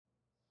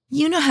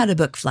You know how to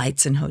book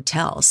flights and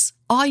hotels.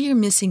 All you're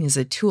missing is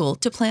a tool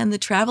to plan the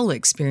travel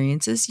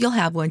experiences you'll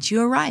have once you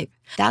arrive.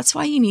 That's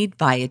why you need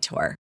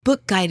Viator.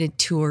 Book guided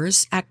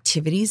tours,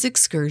 activities,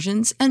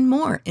 excursions, and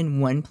more in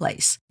one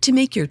place to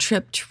make your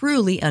trip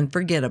truly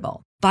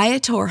unforgettable.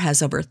 Viator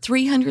has over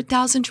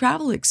 300,000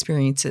 travel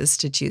experiences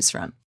to choose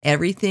from.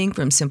 Everything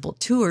from simple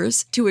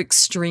tours to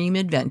extreme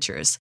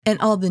adventures and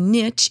all the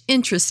niche,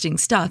 interesting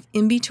stuff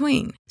in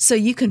between. So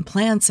you can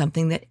plan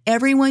something that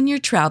everyone you're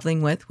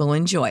traveling with will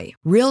enjoy.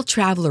 Real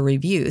traveler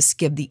reviews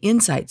give the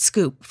inside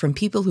scoop from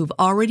people who've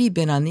already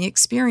been on the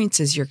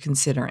experiences you're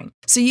considering.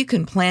 So you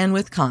can plan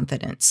with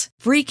confidence.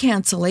 Free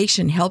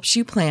cancellation helps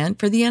you plan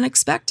for the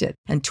unexpected.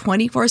 And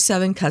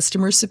 24/7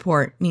 customer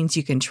support means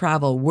you can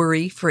travel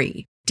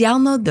worry-free.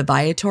 Download the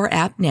Viator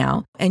app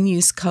now and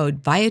use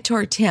code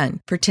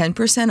Viator10 for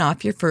 10%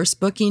 off your first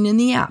booking in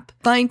the app.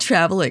 Find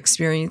travel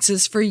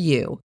experiences for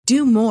you.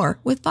 Do more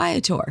with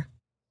Viator.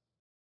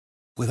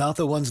 Without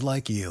the ones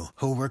like you,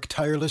 who work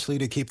tirelessly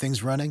to keep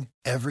things running,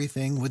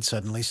 everything would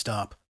suddenly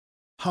stop.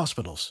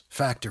 Hospitals,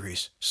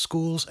 factories,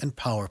 schools, and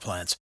power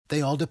plants,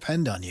 they all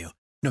depend on you.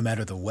 No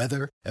matter the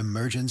weather,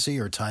 emergency,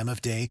 or time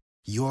of day,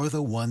 you're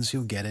the ones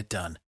who get it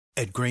done.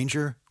 At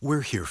Grainger,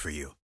 we're here for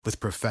you with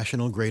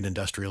professional-grade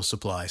industrial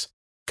supplies.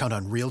 Count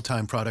on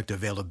real-time product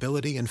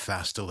availability and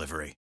fast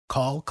delivery.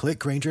 Call, click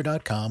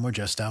Grainger.com, or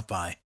just stop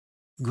by.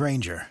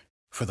 Grainger,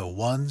 for the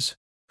ones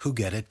who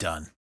get it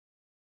done.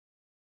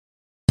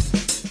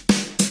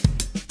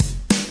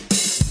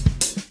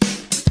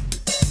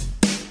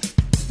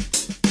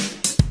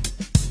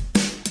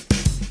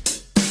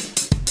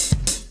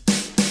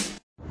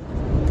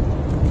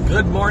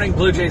 Good morning,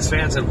 Blue Jays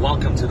fans, and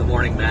welcome to the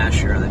Morning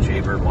Mash here on the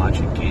Jaybird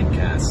Watching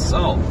Gamecast.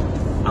 So,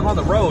 I'm on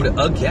the road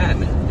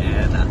again,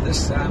 and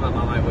this time I'm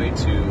on my way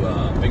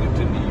to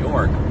Binghamton, New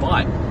York.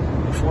 But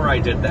before I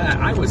did that,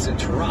 I was in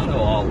Toronto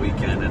all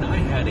weekend, and I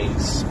had a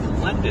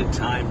splendid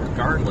time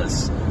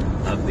regardless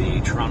of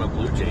the Toronto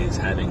Blue Jays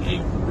having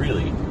a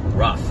really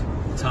rough,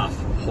 tough,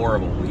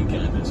 horrible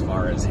weekend as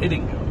far as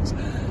hitting goes.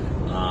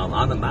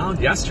 On the mound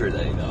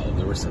yesterday, though,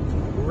 there was some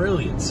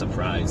brilliant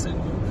surprise, and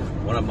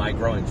one of my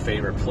growing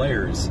favorite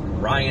players,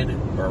 Ryan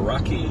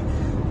Borucki,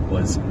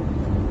 was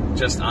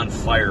just on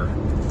fire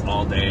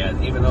all day.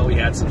 And even though he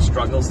had some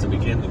struggles to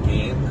begin the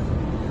game,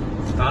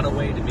 found a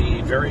way to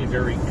be very,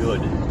 very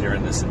good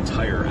during this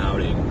entire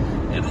outing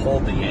and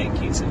hold the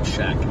Yankees in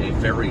check. A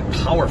very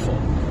powerful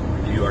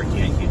New York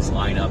Yankees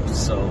lineup.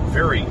 So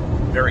very,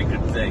 very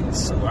good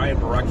things. So Ryan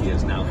Borucki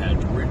has now had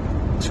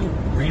two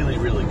really,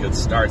 really good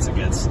starts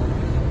against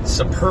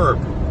superb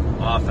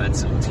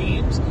offensive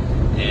teams,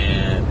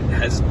 and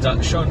has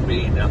shown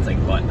me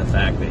nothing but the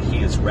fact that he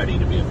is ready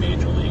to be a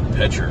major league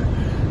pitcher.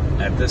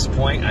 At this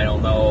point, I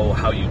don't know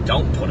how you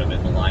don't put him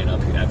in the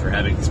lineup after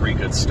having three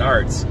good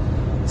starts.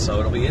 So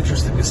it'll be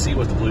interesting to see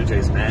what the Blue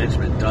Jays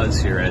management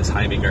does here as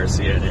Jaime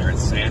Garcia and Aaron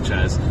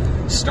Sanchez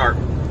start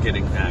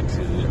getting back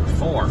to their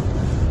form.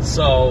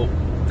 So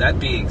that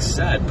being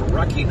said,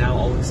 Borucki now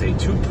owns a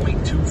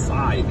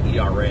 2.25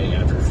 ERA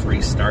after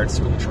three starts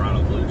for the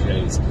Toronto Blue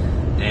Jays.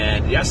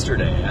 And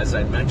yesterday, as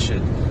I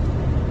mentioned,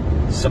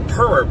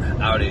 superb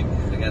outing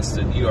against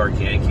the New York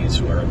Yankees,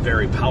 who are a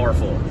very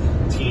powerful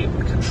team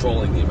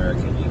controlling the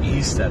American League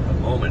East at the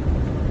moment.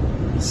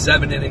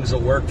 7 innings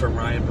of work from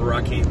Ryan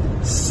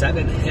Borucki.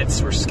 7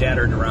 hits were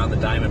scattered around the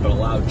diamond, but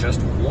allowed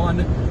just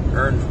 1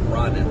 earned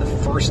run in the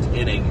first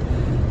inning.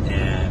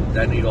 And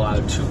then he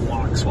allowed 2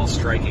 walks while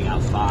striking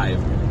out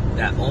 5.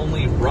 That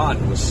only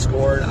run was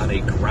scored on a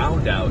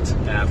ground out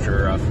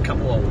after a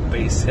couple of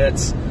base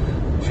hits.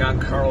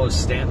 Giancarlo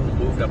Stanton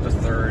moved up to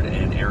third,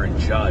 and Aaron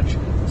Judge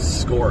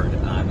scored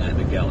on that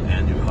Miguel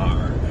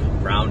Andujar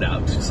ground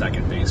out to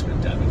second baseman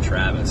Devin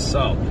Travis.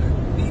 So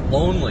the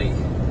only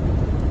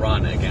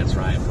run against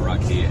Ryan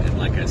Borucki, and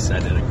like I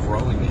said, in a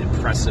growing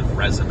impressive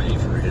resume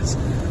for his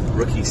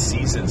rookie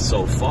season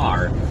so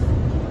far.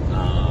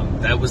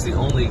 That was the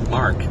only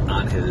mark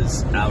on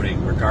his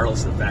outing,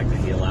 regardless of the fact that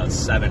he allowed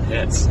 7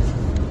 hits.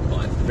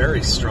 But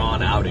very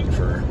strong outing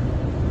for him.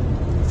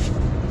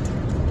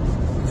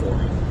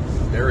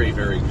 Very,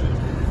 very good.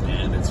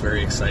 And it's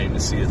very exciting to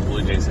see the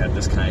Blue Jays have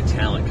this kind of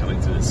talent coming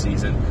through the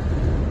season.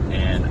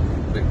 And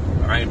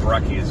Ryan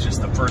Borucki is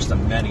just the first of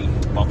many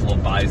Buffalo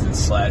Bison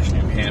 /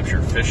 New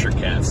Hampshire Fisher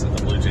Cats that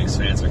the Blue Jays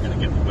fans are going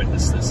to get to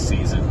witness this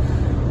season.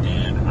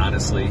 And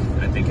honestly,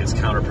 I think his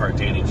counterpart,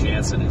 Danny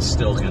Jansen, is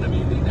still going to be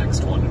the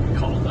next one to be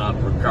called up,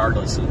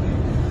 regardless of the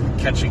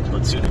catching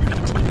platoon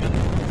against a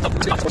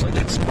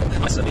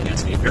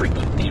very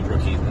good team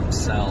rookie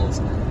themselves.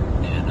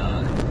 And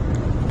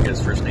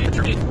his first name,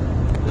 Jermaine,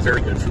 was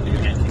very good for the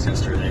Yankees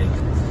yesterday.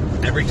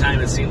 Every time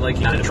it seemed like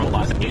he got in trouble,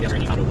 he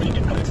knew how to win it.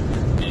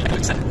 And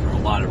we said for a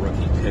lot of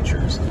rookie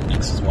pitchers. And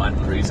this is one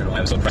reason why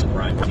I was so impressed with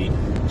Ryan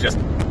Borucki. Just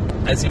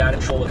as he got in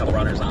trouble, a couple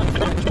runners on the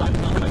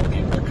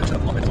game, there comes a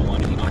moment to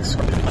one, he knocks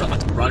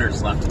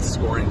runners left and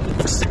scoring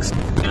 6.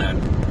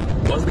 And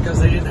it was because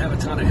they didn't have a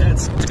ton of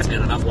hits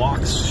and enough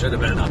walks. Should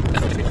have been enough.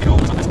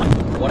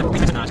 Whatever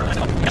reason, not trying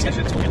to catch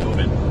it to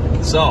moving.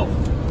 So,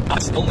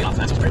 that's the only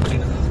offense.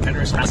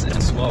 Kendrick's fast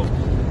and slow.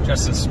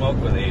 Justin Smoke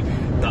with a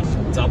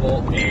double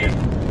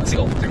and a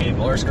single. And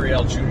Loris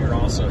Gurriel Jr.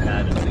 also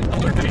had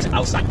another base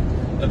outside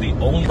of the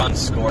only run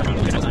scored on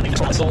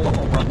the solo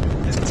home run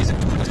this season.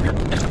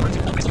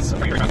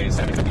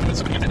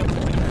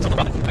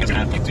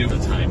 Have you do the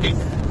time.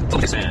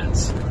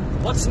 Fans.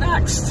 What's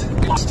next?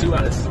 We lost 2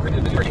 out of 3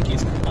 to the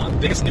Yankees.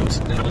 Biggest news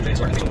in the Blue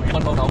Jays organization.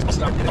 One vote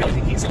start in the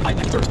Yankees. I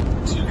think first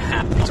to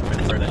have the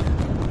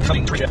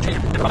coming trade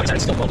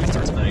and still voting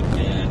starts tonight.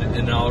 And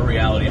in all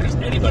reality, if there's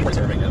anybody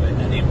deserving of it,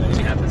 anyways,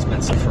 it happens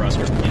been so for us.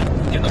 We're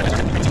in the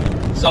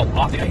so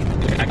off the day,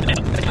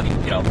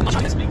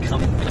 has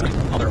become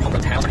other home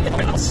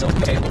talent. So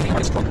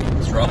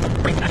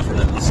bring back for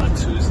us on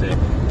Tuesday,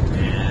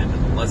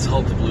 and let's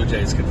hope the Blue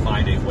Jays can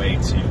find a way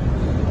to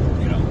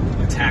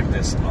attack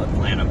this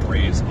Atlanta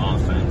Braves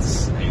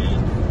offense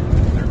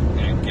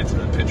and get to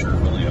the pitcher,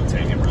 Julio,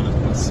 take him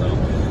running. So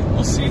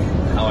we'll see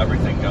how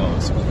everything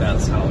goes, but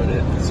that's how it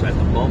is. At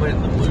the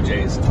moment, the Blue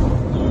Jays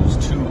lose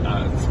 2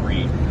 out of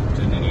 3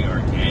 to the New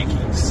York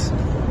Yankees.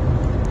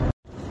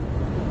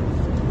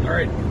 All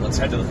right, let's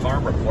head to the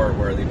farm report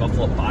where the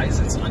Buffalo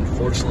Bisons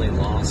unfortunately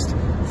lost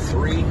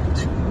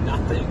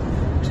 3-0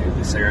 to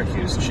the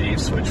Syracuse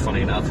Chiefs, which,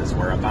 funny enough, is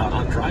where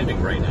I'm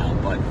driving right now.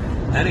 But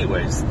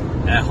anyways,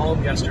 at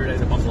home yesterday,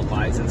 the Buffalo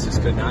Bisons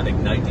just could not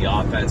ignite the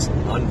offense.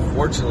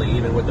 Unfortunately,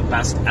 even with the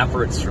best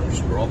efforts from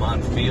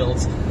Roman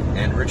Fields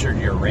and Richard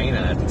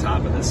Urena at the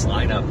top of this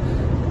lineup,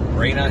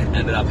 Urena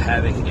ended up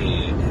having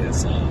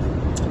his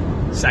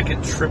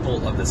second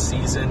triple of the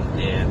season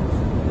and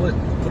put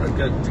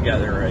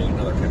another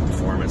good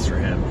performance for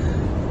him.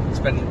 It's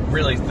been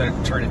really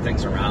turning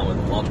things around with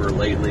Lumber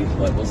lately,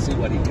 but we'll see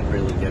what he can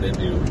really get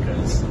into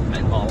because,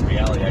 in all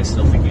reality, I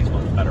still think he's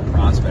one of the better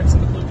prospects in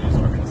the Blue Jays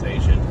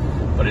organization.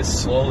 But it's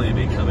slowly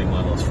becoming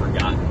one of those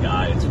forgotten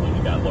guys when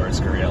you got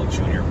Loris Gurriel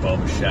Jr., Bo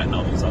Bichette, and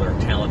all these other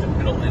talented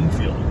middle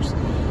infielders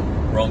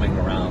roaming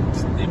around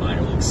the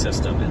minor league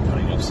system and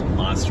putting up some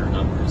monster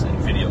numbers and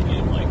video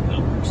game-like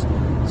numbers.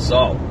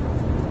 So,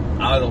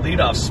 out of the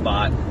leadoff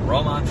spot,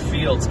 Roman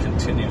Fields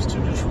continues to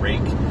just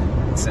rake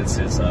since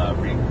his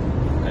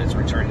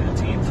returning to the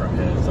team from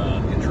his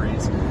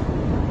injuries.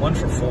 1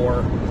 for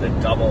 4 with a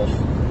double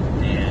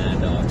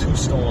and 2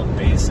 stolen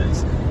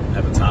bases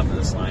at the top of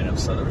this lineup.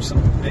 So there were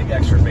some big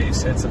extra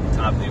base hits at the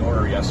top of the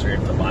order yesterday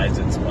for the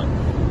Bisons, but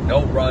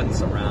no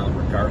runs around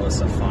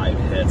regardless of 5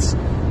 hits.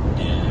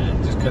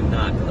 And just could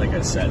not, like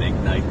I said,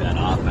 ignite that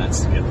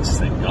offense to get this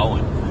thing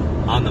going.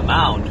 On the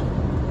mound,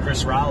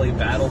 Chris Raleigh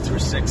battled through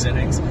 6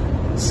 innings,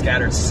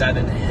 scattered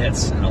 7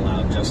 hits, and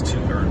allowed just 2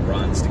 earned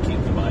runs to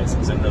keep the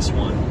Bisons in this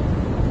one,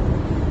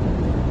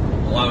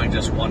 allowing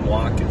just 1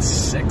 walk and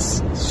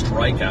 6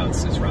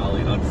 strikeouts as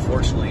Raleigh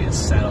unfortunately is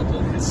saddled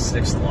with his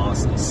 6th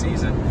loss of the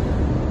season.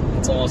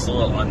 It's almost a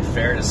little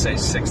unfair to say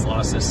 6th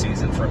loss this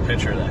season for a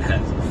pitcher that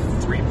had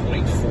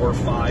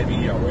 3.45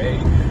 ERA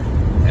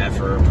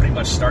after pretty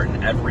much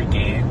starting every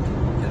game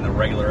in the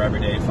regular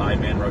everyday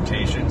 5-man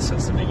rotation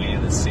since the beginning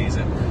of the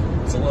season.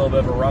 It's a little bit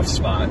of a rough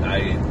spot. I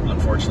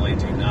unfortunately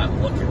do not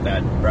look at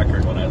that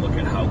record when I look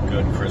at how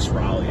good Chris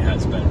Raleigh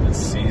has been this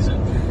season.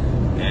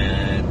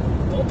 And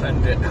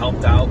bullpen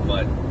helped out,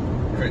 but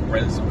Craig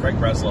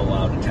Breslow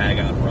allowed a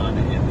tag-out run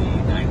in the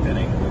 9th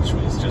inning, which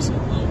was just a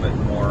little bit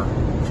more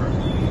for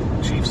the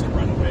Chiefs to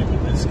run away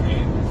with this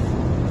game.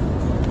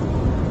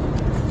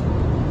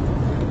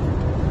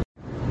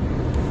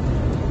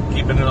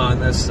 Keeping it on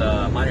this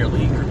minor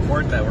league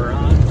report that we're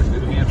on, the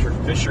New Hampshire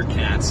Fisher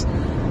Cats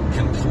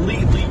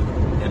completely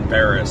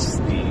embarrassed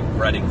the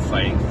Reading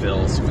Fighting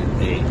Phils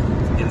with a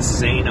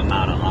insane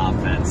amount of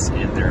offense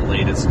in their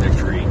latest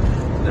victory.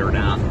 They're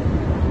now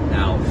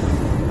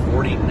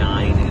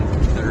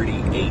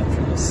 49-38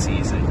 for the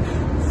season,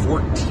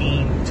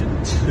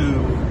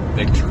 14-2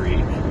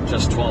 victory,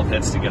 just 12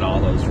 hits to get all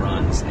those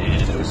runs,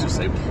 and it was just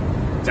a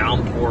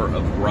downpour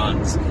of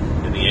runs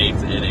in the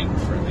 8th inning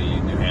for the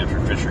New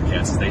Hampshire Fisher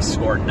Cats. They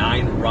scored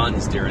 9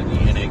 runs during the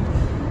inning,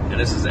 and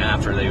this is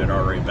after they had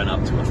already been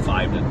up to a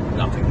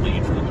 5-0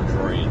 lead for the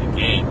majority of the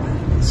game.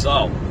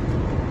 So,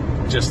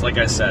 just like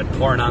I said,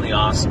 pouring on the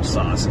awesome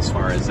sauce as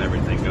far as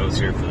everything goes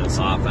here for this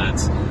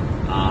offense.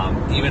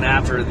 Even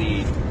after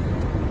the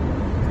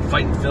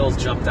Fighting Phils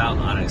jumped out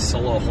on a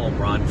solo home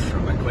run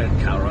from Quinn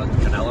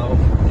Canelo,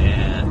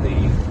 and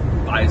the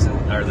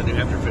New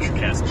Hampshire Fisher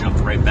Cats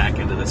jumped right back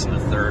into this in the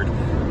 3rd.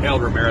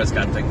 Harold Ramirez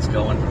got things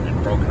going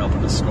and broken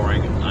open the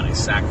scoring on a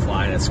sac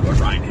fly that scored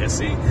Ryan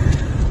Hissey.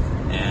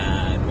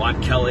 And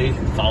Juan Kelly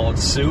followed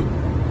suit,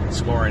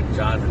 scoring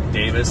Jonathan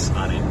Davis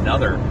on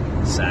another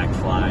sac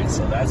fly.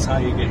 So that's how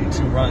you get your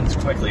 2 runs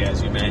quickly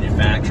as you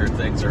manufacture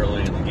things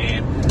early in the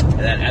game. And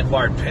then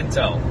Edward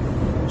Pinto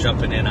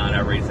jumping in on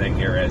everything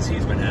here as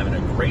he's been having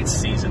a great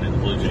season in the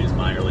Blue Jays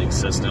minor league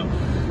system.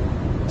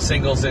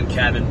 Singles in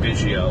Kevin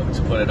Biggio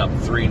to put it up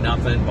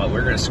 3-0, but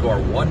we're going to score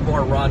 1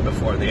 more run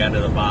before the end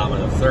of the bottom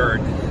of the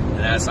 3rd, and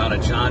that's on a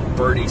John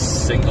Birdie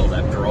single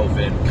that drove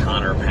in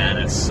Connor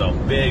Panis. So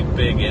big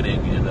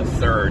inning in the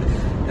 3rd,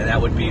 and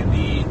that would be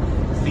the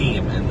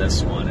theme in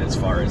this one as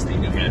far as the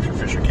New Hampshire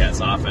Fisher Cats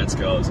offense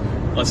goes.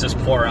 Let's just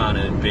pour on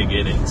in big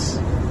innings.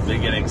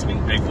 big innings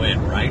mean big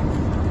win, right?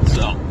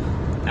 So,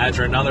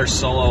 after another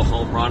solo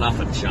home run off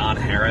of John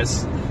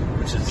Harris,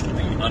 which is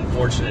the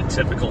unfortunate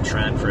typical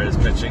trend for his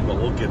pitching, but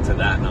we'll get to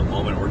that in a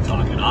moment. We're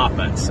talking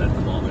offense at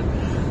the moment.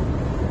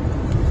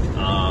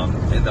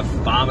 In the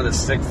bottom of the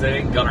 6th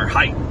inning, Gunnar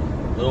Height,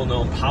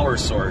 little-known power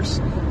source,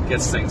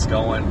 gets things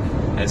going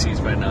as he's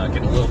been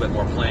getting a little bit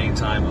more playing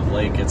time of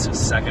late, gets his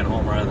 2nd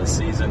home run of the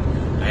season.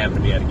 I happened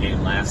to be at a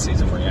game last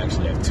season where he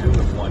actually had 2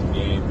 in one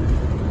game.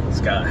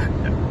 He's got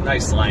a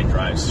nice line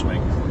drive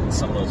swing.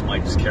 Some of those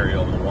might just carry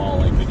over the wall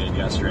like we did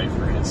yesterday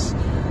for his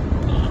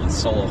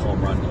solo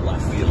home run to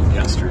left field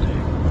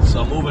yesterday.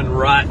 So moving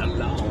right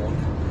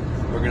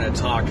along, we're going to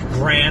talk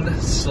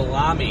grand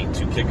salami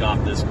to kick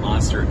off this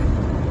monster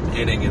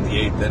inning in the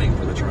 8th inning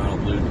for the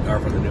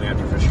for the New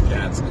Hampshire Fisher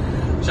Cats.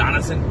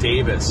 Jonathan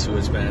Davis, who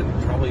has been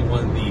probably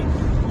one of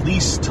the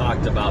least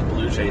talked about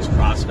Blue Jays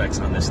prospects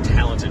on this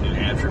talented New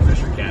Hampshire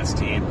Fisher Cats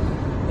team.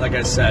 Like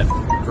I said,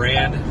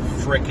 grand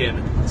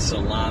frickin'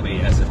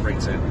 salami as it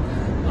brings in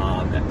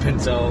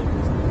Pinto,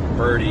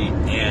 Birdie,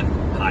 and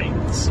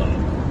Height. So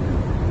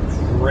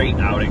great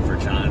outing for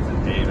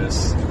Jonathan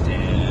Davis,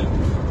 and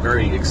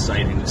very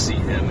exciting to see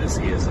him as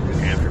he is a New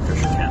Hampshire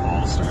Fisher Cat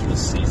All-Star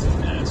this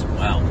season as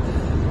well.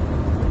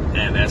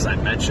 And as I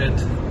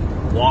mentioned,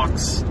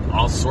 walks,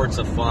 all sorts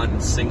of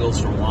fun, singles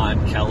from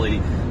Juan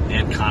Kelly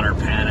and Connor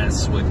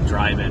Panis with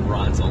drive-in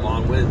runs,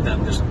 along with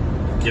them just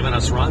giving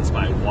us runs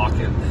by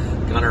walking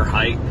Gunnar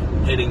Height,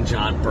 hitting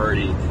John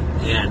Birdie,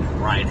 and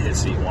Ryan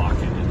Hissey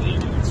walking in the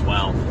inning as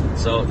well.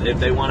 So if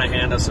they want to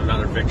hand us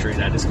another victory,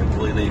 that is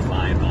completely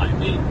fine by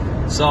me.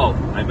 So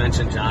I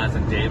mentioned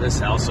Jonathan Davis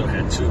also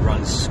had 2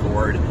 runs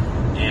scored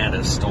and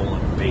a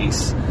stolen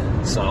base.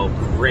 So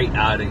great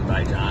outing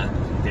by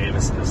Jonathan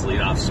Davis in his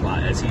leadoff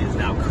spot, as he is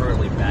now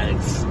currently batting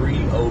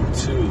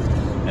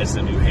 .302 as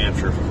the New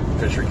Hampshire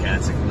Fisher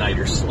Cats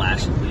igniter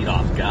 /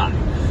 leadoff guy.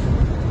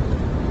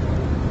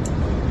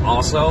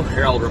 Also,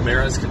 Harold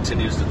Ramirez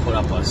continues to put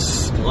up a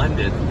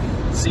splendid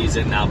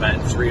season, now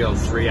batting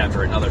 .303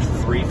 after another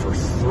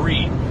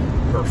 3-for-3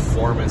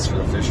 performance for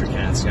the Fisher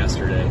Cats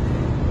yesterday.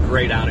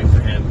 Great outing for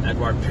him.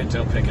 Edward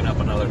Pinto picking up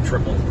another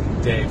triple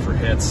day for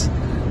hits,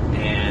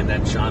 and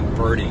then John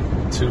Birdie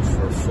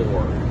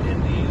 2-for-4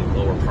 in the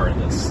lower part of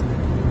this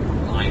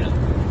lineup.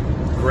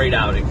 Great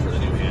outing for the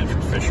New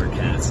Hampshire Fisher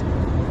Cats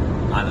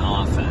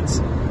on offense.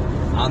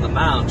 On the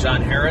mound,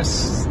 John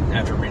Harris,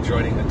 after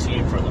rejoining the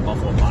team from the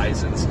Buffalo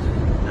Bisons,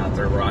 now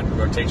their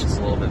rotation's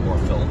a little bit more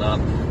filled up.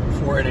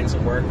 4 innings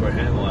of work with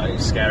him. He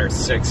scattered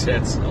 6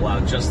 hits,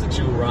 allowed just the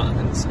 2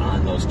 runs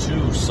on those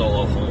 2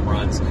 solo home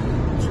runs,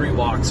 3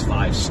 walks,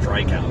 5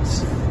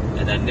 strikeouts.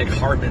 And then Nick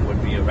Hartman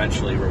would be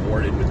eventually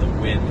rewarded with the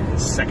win,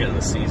 his 2nd of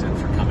the season,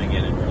 for coming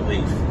in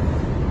relief.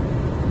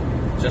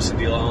 Justin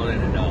DeLone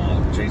and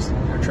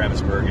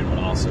Travis Bergen would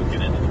also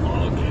get into the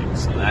ball game.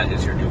 So that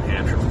is your New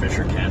Hampshire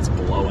Fisher Cats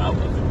blowout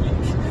of the week.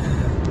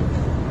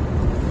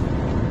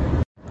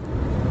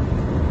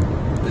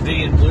 The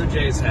Indian Blue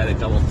Jays had a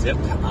double dip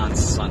on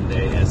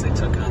Sunday as they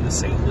took on the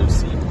St.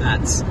 Lucie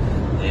Mets,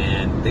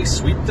 and they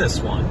sweep this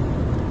one.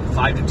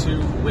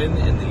 5-2 win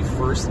in the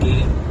first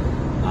game.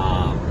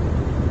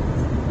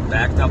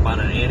 Backed up on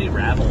an Andy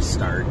Ravel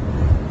start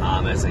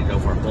as they go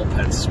for a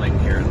bullpen swing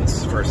here in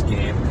this first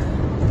game.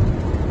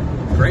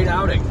 Great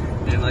outing,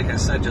 and like I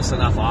said, just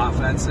enough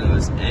offense. It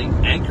was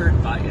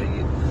anchored by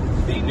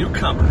the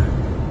newcomer,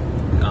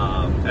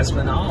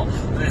 Espinal,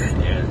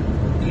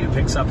 and he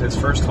picks up his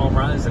first home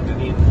run as a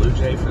Dunedin Blue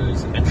Jay for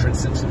his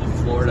entrance into the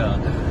Florida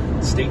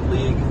State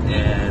League,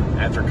 and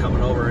after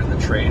coming over in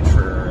the trade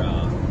for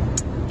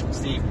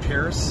Steve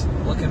Pierce,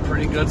 looking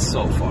pretty good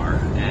so far,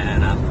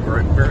 and I'm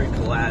very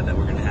glad that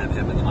we're going to have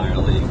him in the minor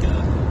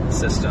league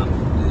system.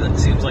 It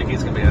seems like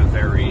he's going to be a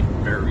very,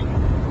 very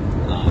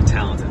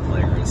talented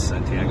player, as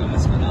Santiago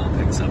Espinal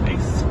picks up a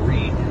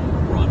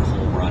 3-run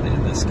home run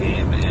in this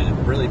game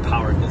and really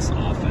powered this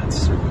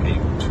offense through a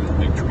 2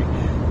 victory.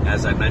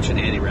 As I mentioned,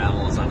 Andy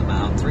Ravel is on the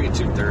mound, 3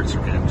 2/3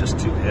 for him, just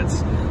 2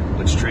 hits,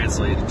 which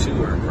translated to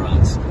 2 earned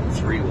runs,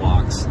 3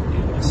 walks,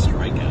 and a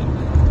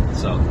strikeout.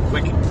 So,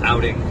 quick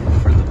outing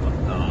for the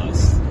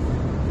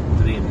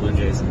Blue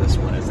Jays in this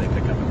one as they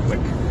pick up a quick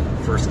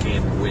first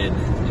game win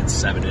in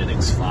 7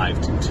 innings,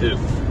 5-2.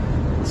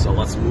 So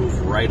let's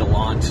move right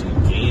along to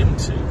game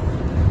 2.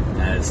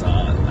 As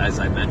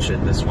I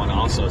mentioned, this one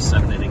also a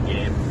 7-inning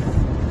game.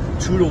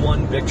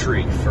 2-1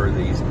 victory for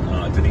the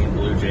Dunedin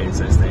Blue Jays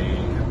as they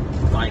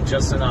find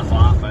just enough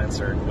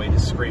offense or a way to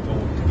scrape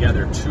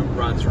together 2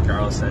 runs,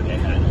 regardless that they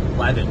had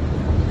 11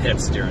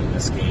 hits during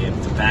this game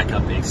to back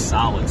up a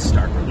solid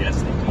start from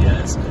Yesny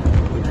Diaz,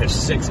 who pitched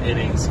 6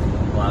 innings,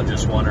 allowed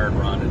just 1 earned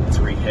run and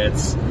 3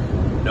 hits,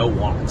 no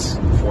walks,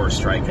 4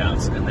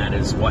 strikeouts, and that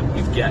is what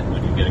you get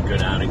when you get a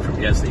good outing from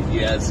Yesny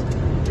Diaz.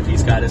 If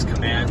he's got his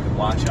command,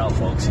 watch out,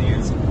 folks. He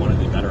is one of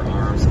the better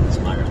arms in this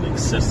minor league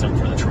system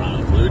for the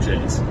Toronto Blue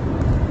Jays.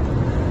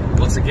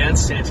 Once again,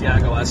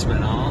 Santiago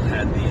Espinal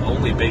had the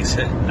only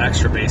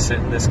extra base hit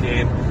in this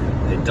game.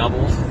 They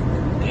doubled,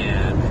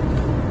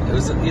 and it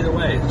was either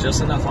way,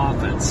 just enough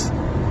offense.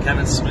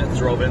 Kevin Smith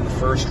drove in the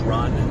first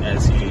run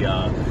as he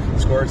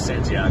scored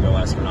Santiago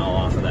Espinal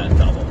off of that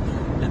double.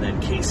 And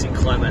then Casey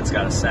Clemens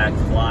got a sac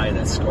fly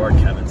that scored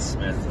Kevin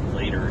Smith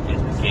later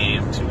in the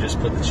game to just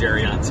put the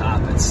cherry on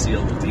top and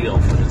seal the deal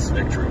for this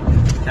victory.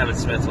 Kevin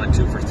Smith went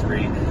 2 for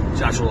 3.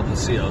 Joshua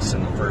Pasillos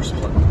in the first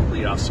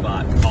leadoff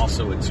spot,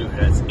 also with 2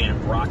 hits.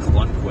 And Brock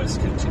Lundquist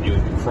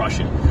continuing to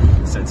crush it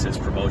since his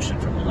promotion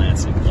from the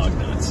Lansing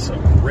Lugnuts. So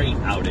great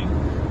outing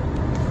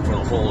for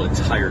the whole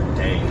entire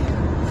day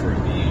for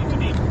the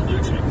Dunedin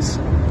Blue Jays.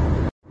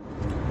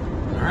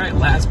 All right,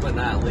 last but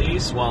not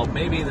least, well,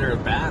 maybe their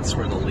bats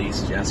were the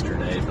least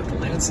yesterday, but the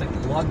Lansing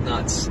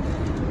Lugnuts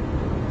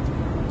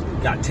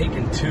got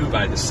taken to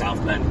by the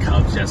South Bend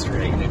Cubs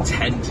yesterday in a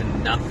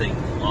 10-0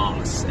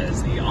 loss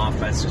as the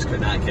offense just could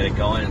not get it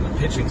going, and the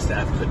pitching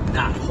staff could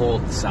not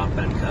hold the South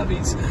Bend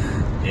Cubbies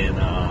in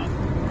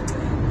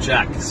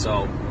check.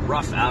 So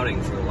rough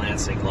outing for the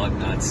Lansing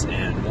Lugnuts,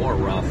 and more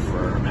rough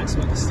for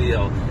Maximo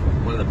Castillo,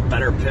 one of the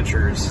better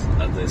pitchers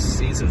of this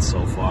season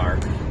so far.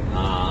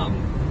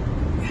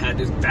 Had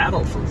to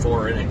battle for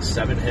 4 innings,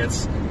 7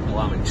 hits,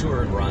 allowing 2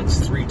 earned runs,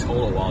 3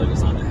 total while he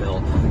was on the hill,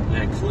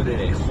 and included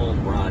a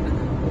home run.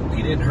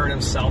 He didn't hurt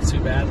himself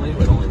too badly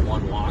with only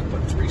 1 walk,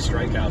 but 3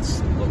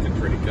 strikeouts, looking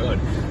pretty good.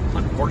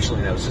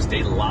 Unfortunately, that was just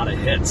a lot of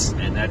hits,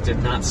 and that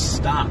did not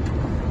stop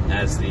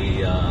as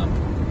the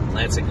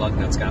Lansing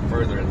Lugnuts got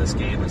further in this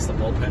game, as the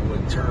bullpen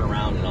would turn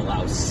around and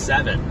allow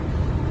 7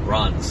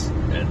 runs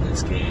in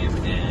this game,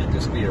 and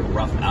just be a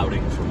rough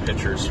outing for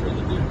pitchers for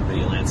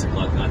the Lansing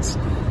Lugnuts.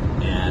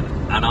 And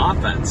on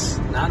offense,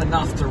 not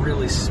enough to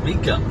really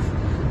speak of.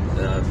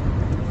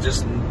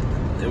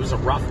 It was a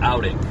rough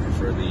outing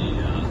for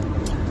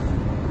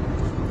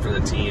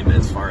the team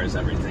as far as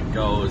everything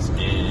goes,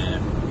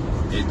 and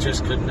it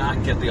just could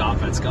not get the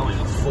offense going.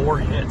 4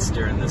 hits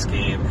during this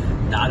game,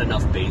 not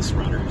enough base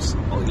runners.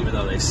 Well, even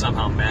though they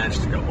somehow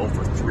managed to go 0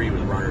 for 3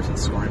 with runners in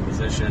scoring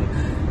position,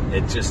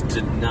 it just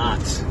did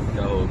not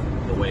go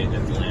the way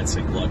that the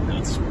Lansing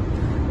Lugnuts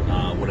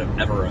would have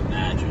ever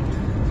imagined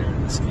during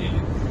this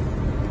game.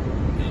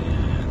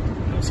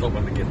 I was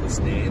hoping to get this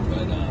name,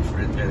 but I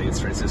think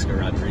it's Francisco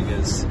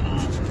Rodriguez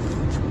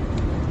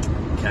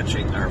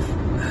catching, or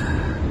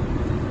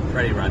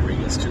Freddie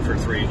Rodriguez, 2 for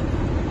 3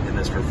 in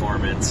this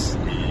performance,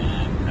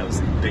 and that was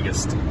the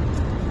biggest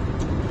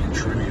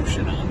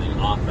contribution on the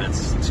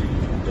offense to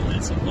the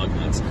Lansing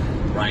Lugnuts.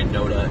 Ryan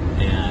Noda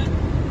and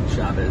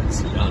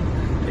Chavez Young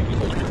taking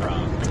hold of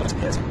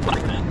his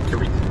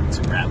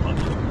to wrap up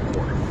the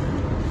quarter.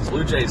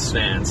 Blue Jays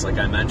fans, like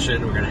I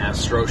mentioned, we're going to have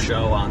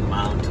Stroh on the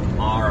mound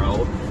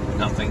tomorrow.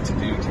 Nothing to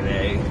do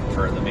today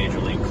for the Major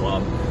League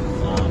Club.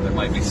 There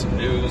might be some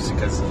news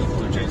because of the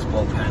Blue Jays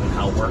bullpen,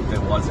 how worked it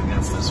was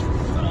against this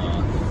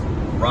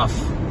rough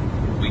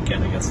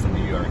weekend against the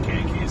New York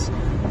Yankees.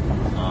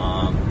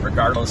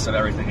 Regardless of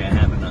everything that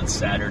happened on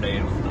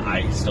Saturday,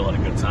 I still had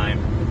a good time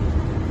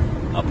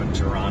up in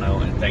Toronto,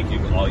 and thank you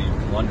to all you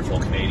wonderful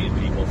Canadian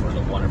people for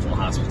the wonderful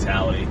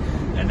hospitality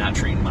and not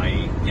treating my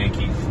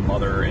Yankee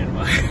mother and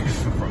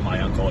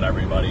my uncle and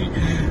everybody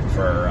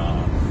for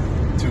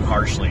too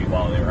harshly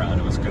while they were out.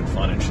 It was good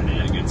fun and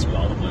shenanigans with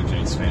all the Blue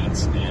Jays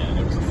fans, and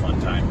it was a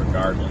fun time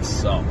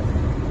regardless. So,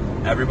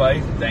 everybody,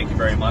 thank you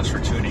very much for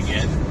tuning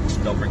in.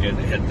 Don't forget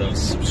to hit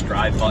those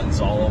subscribe buttons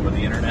all over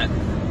the internet.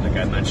 Like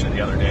I mentioned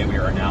the other day, we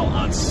are now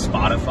on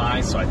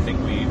Spotify, so I think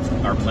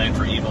our plan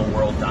for Evil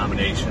World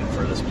Domination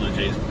for this Blue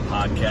Jays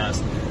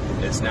podcast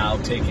is now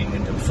taking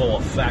into full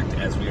effect,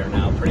 as we are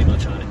now pretty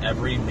much on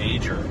every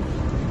major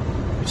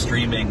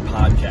streaming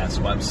podcast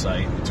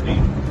website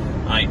between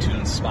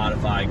iTunes,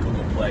 Spotify,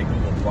 Google Play,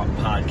 Google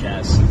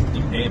Podcasts,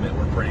 you name it,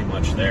 we're pretty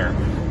much there.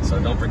 So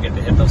don't forget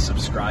to hit those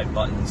subscribe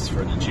buttons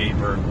for the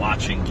Jaybird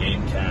Watching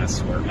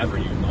Gamecast, wherever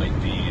you might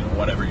be, or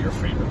whatever your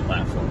favorite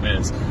platform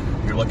is.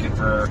 If you're looking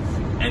for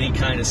any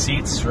kind of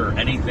seats for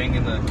anything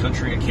in the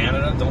country of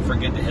Canada, don't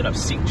forget to hit up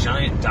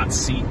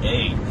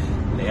SeatGiant.ca.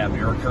 They have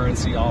your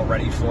currency all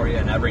ready for you,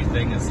 and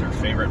everything is their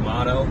favorite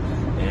motto.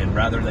 And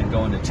rather than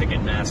going to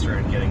Ticketmaster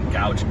and getting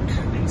gouged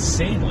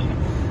insanely,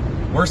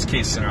 worst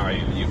case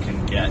scenario, you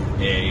can get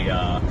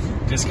a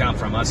discount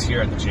from us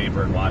here at the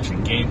Jaybird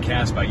Watching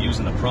Gamecast by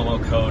using the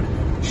promo code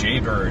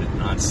Jaybird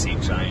on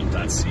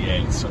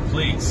SeatGiant.ca. So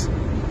please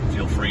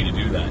feel free to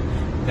do that.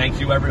 Thank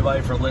you,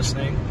 everybody, for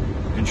listening.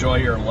 Enjoy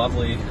your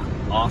lovely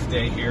off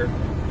day here.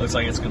 Looks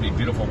like it's going to be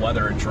beautiful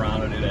weather in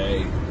Toronto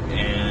today.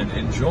 And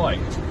enjoy.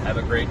 Have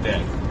a great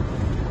day.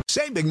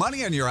 Save big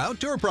money on your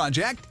outdoor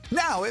project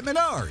now at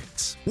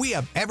Menards. We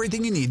have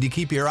everything you need to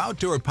keep your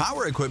outdoor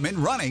power equipment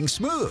running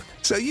smooth,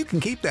 so you can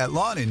keep that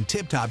lawn in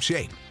tip-top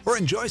shape or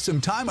enjoy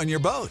some time on your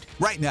boat.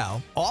 Right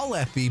now, all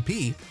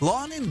FVP,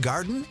 lawn and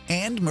garden,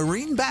 and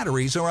marine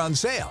batteries are on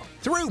sale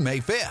through May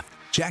 5th.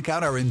 Check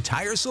out our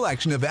entire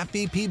selection of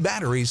FVP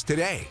batteries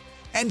today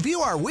and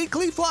view our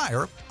weekly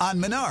flyer on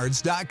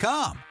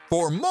Menards.com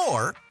for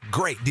more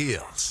great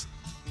deals.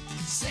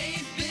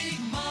 Save big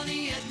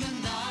money at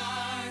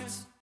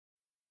Menards.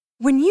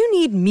 When you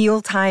need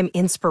mealtime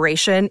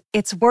inspiration,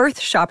 it's worth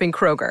shopping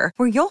Kroger,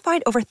 where you'll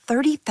find over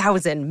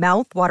 30,000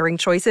 mouth-watering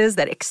choices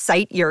that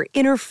excite your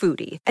inner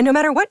foodie. And no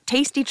matter what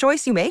tasty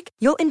choice you make,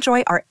 you'll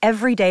enjoy our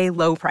everyday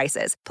low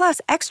prices, plus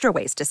extra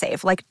ways to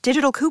save, like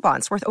digital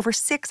coupons worth over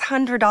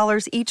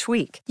 $600 each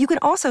week. You can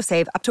also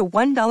save up to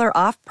 $1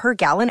 off per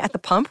gallon at the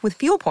pump with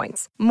fuel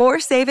points.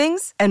 More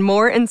savings and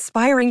more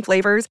inspiring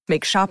flavors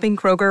make shopping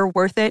Kroger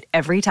worth it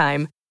every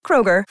time.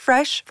 Kroger,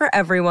 fresh for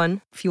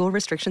everyone. Fuel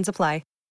restrictions apply.